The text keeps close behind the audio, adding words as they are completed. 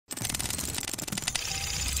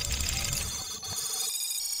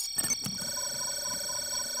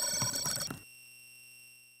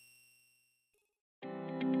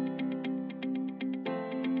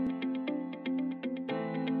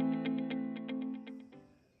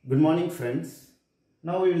Good morning friends.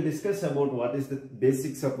 Now we will discuss about what is the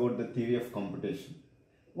basics about the theory of computation.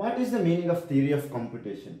 What is the meaning of theory of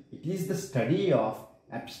computation? It is the study of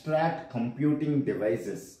abstract computing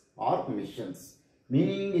devices or machines.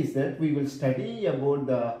 Meaning is that we will study about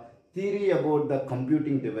the theory about the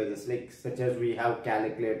computing devices, like such as we have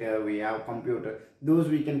calculator, we have computer. Those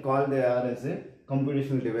we can call they are as a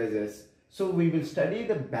computational devices. So we will study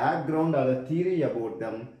the background or the theory about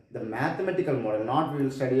them, the mathematical model. Not we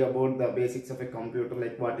will study about the basics of a computer,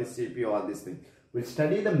 like what is CPU, all these things. We'll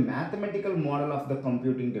study the mathematical model of the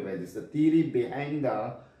computing devices, the theory behind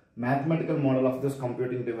the mathematical model of those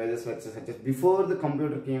computing devices, such as before the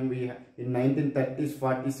computer came, we in 1930s,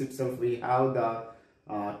 40s itself, we have the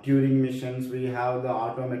Turing machines, we have the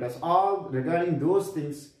automatons, all regarding those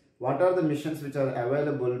things. What are the machines which are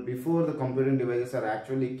available before the computing devices are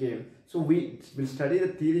actually came? So we will study the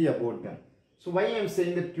theory about them. So why I am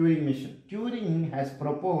saying the Turing machine? Turing has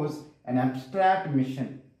proposed an abstract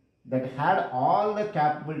machine that had all the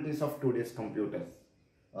capabilities of today's computers.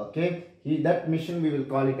 Okay, that machine we will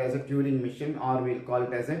call it as a Turing machine, or we will call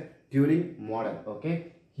it as a Turing model.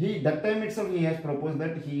 Okay, that time itself he has proposed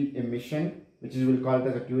that a machine which we will call it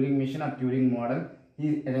as a Turing machine or Turing model.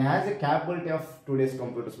 It has a capability of today's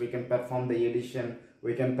computers. We can perform the addition,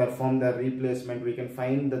 we can perform the replacement, we can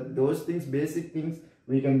find those things, basic things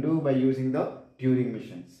we can do by using the Turing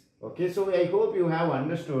machines. Okay, so I hope you have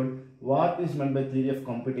understood what is meant by theory of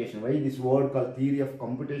computation, why this word called theory of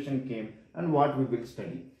computation came, and what we will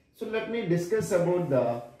study. So let me discuss about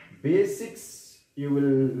the basics you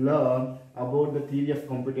will learn about the theory of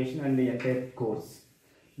computation and the entire course.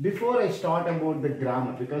 Before I start about the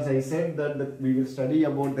grammar, because I said that we will study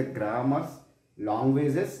about the grammars,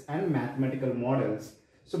 languages and mathematical models.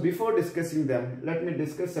 So before discussing them, let me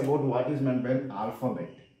discuss about what is meant by an alphabet.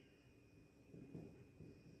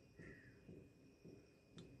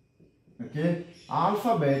 Okay,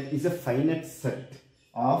 alphabet is a finite set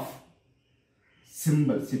of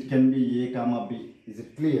symbols. It can be A comma B. Is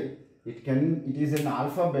it clear? It is an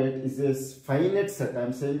alphabet is a finite set. I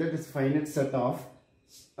am saying that it's finite set of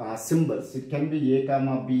symbols. It can be A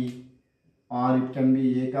comma B, or it can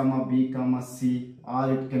be A comma B comma C,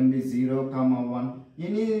 or it can be 0 comma 1.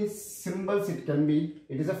 Any symbols it can be.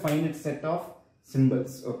 It is a finite set of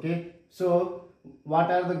symbols. Okay, so what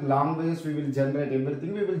are the languages we will generate?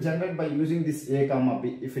 Everything we will generate by using this A comma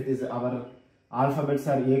B. If it is our alphabets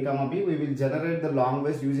are A comma B, we will generate the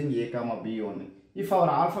language using A comma B only. If our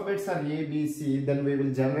alphabets are A, B, C, then we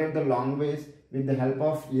will generate the language with the help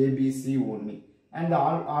of A, B, C only. And the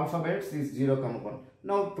alphabets is 0 comma 1.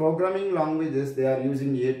 Now programming languages, they are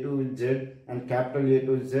using A to Z and capital A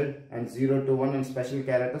to Z and 0 to 1 and special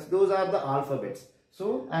characters. Those are the alphabets.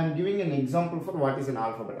 So I am giving an example for what is an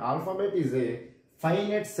alphabet. Alphabet is a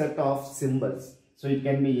finite set of symbols. So it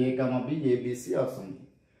can be A comma B, A, B, C or something.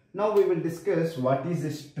 Now we will discuss what is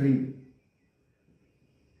a string.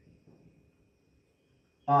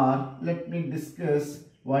 Or let me discuss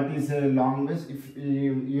what is a language. If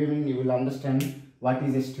you will understand what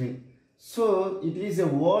is a string. So it is a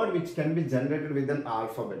word which can be generated with an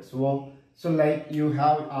alphabet. So like you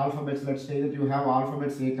have alphabets, let's say that you have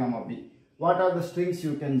alphabets A comma B. What are the strings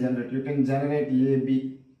you can generate? You can generate A,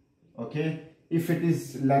 B. Okay. If it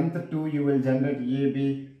is length 2, you will generate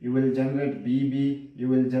AB, you will generate BB, you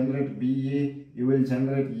will generate BA, you will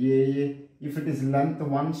generate AA. If it is length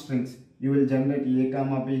 1 strings, you will generate A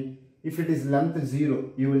comma B. If it is length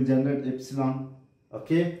 0, you will generate epsilon.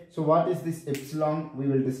 Okay, so what is this epsilon? We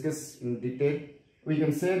will discuss in detail. We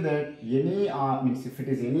can say that any means if it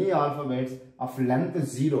is any alphabets of length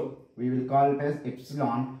 0, we will call it as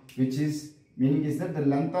epsilon, which is meaning is that the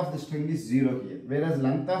length of the string is 0 here, whereas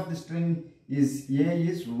length of the string is A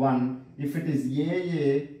is 1. If it is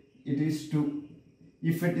AA, it is 2.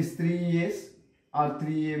 If it is 3 A's or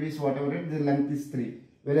 3 AB's, whatever it is, the length is 3.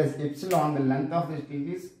 Whereas epsilon, the length of the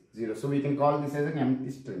string is 0. So we can call this as an empty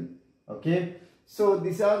string. Okay. So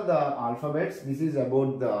these are the alphabets. This is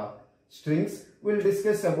about the strings. We will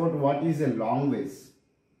discuss about what is a language.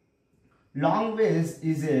 Language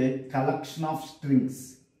is a collection of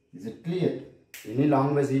strings. Is it clear? Any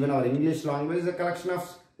language, even our English language, is a collection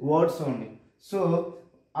of words only. So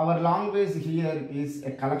our language here is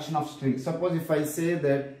a collection of strings. Suppose if I say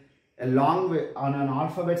that a language on an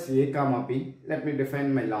alphabets A comma B, let me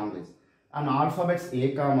define my language. On alphabets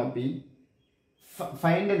A comma B,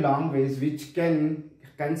 find a language which can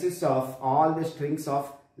consist of all the strings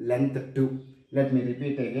of length 2. Let me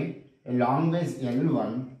repeat again. A language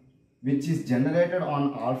L1 which is generated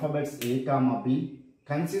on alphabets A comma B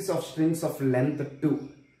consists of strings of length 2.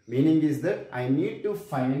 Meaning is that I need to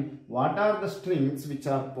find what are the strings which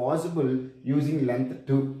are possible using length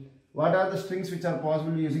 2. What are the strings which are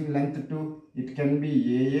possible using length 2? It can be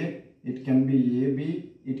AA, it can be AB,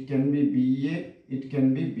 it can be BA, it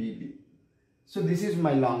can be BB. So this is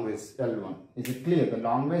my long ways L1. Is it clear? The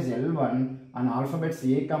long ways L1 on alphabets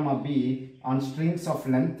A comma B on strings of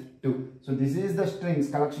length 2. So this is the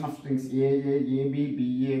strings, collection of strings AA, AB,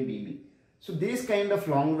 BA, BB. So these kind of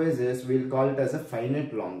long ways we'll call it as a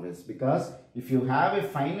finite long ways, because if you have a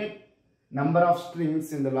finite number of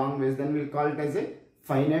strings in the long ways, then we'll call it as a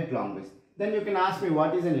finite long ways. Then you can ask me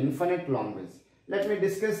what is an infinite long ways. Let me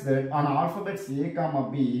discuss that. On alphabets A comma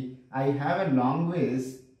B, I have a long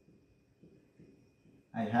ways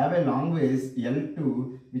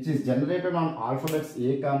L2 which is generated on alphabets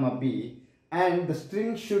A comma B, and the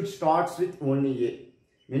string should starts with only A.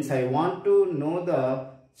 Means I want to know the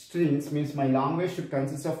strings, means my long ways should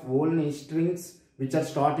consist of only strings which are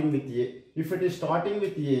starting with A. If it is starting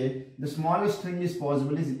with A, the smallest string is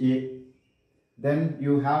possible is A. Then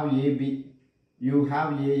you have AB, you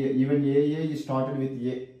have AA, even AA is started with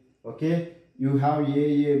A. Okay, you have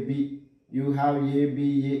AAB, you have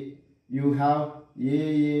ABA, you have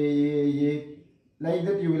AAA, like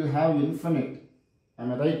that you will have infinite.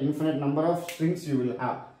 Am I right? Infinite number of strings you will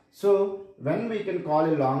have. So when we can call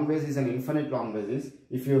a long ways is an infinite long ways is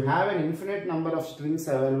if you have an infinite number of strings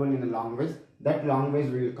available in a long ways, that long ways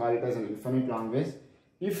we will call it as an infinite long ways.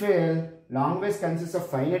 If a long ways consists of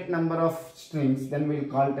finite number of strings, then we will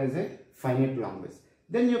call it as a finite long ways.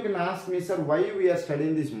 Then you can ask me, sir, why we are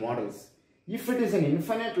studying these models? If it is an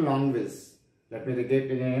infinite long ways, let me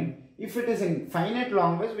repeat again. If it is in finite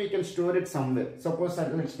long ways, we can store it somewhere. Suppose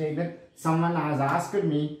let's take that someone has asked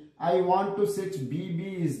me, I want to search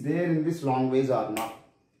BB is there in this long ways or not.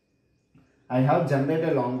 I have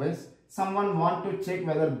generated long ways. Someone want to check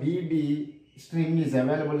whether BB string is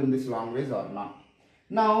available in this long ways or not.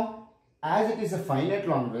 Now, as it is a finite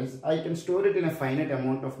long ways, I can store it in a finite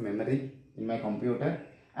amount of memory in my computer,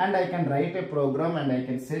 and I can write a program and I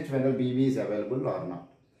can search whether BB is available or not.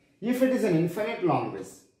 If it is an infinite long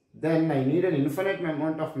ways, then I need an infinite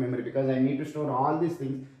amount of memory, because I need to store all these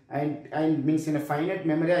things, and means in a finite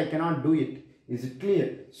memory I cannot do it. Is it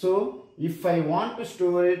clear? So if I want to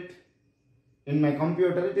store it in my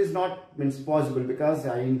computer, it is not means possible, because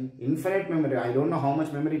infinite memory, I don't know how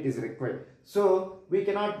much memory it is required. So we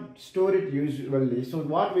cannot store it usually. So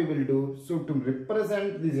what we will do, so to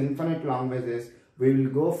represent these infinite long ways is we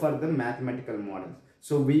will go for the mathematical models.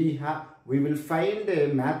 So we will find a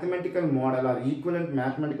mathematical model or equivalent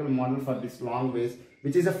mathematical model for this long ways,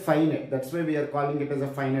 which is a finite. That's why we are calling it as a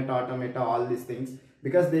finite automata, all these things,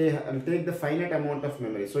 because they take the finite amount of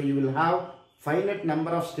memory. So you will have finite number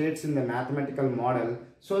of states in the mathematical model,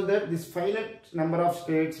 so that this finite number of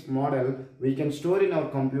states model we can store in our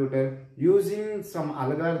computer. Using some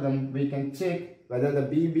algorithm, we can check whether the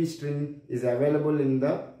BB string is available in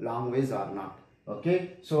the long ways or not.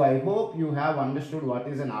 Okay, so I hope you have understood what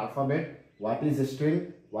is an alphabet, what is a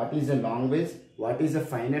string, what is a long ways, what is a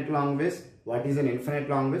finite long ways, what is an infinite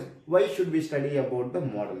long ways, why should we study about the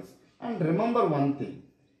models. And remember one thing,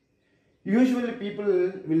 usually people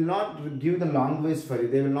will not give the long ways for you,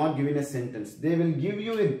 they will not give in a sentence, they will give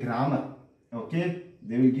you a grammar. Okay,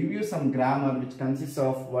 they will give you some grammar which consists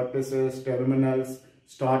of vertices, terminals,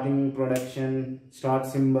 starting production, start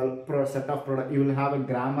symbol, set of product. You will have a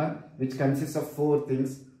grammar which consists of 4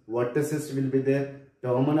 things. Vertices will be there,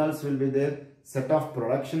 terminals will be there, set of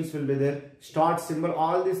productions will be there, start symbol,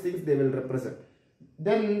 all these things they will represent.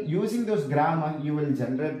 Then using those grammar, you will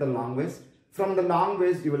generate the long ways. From the long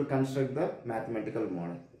ways, you will construct the mathematical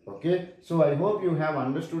model. Okay, so I hope you have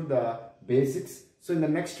understood the basics. So in the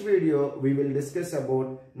next video, we will discuss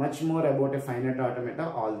about much more about a finite automata,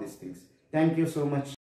 all these things. Thank you so much.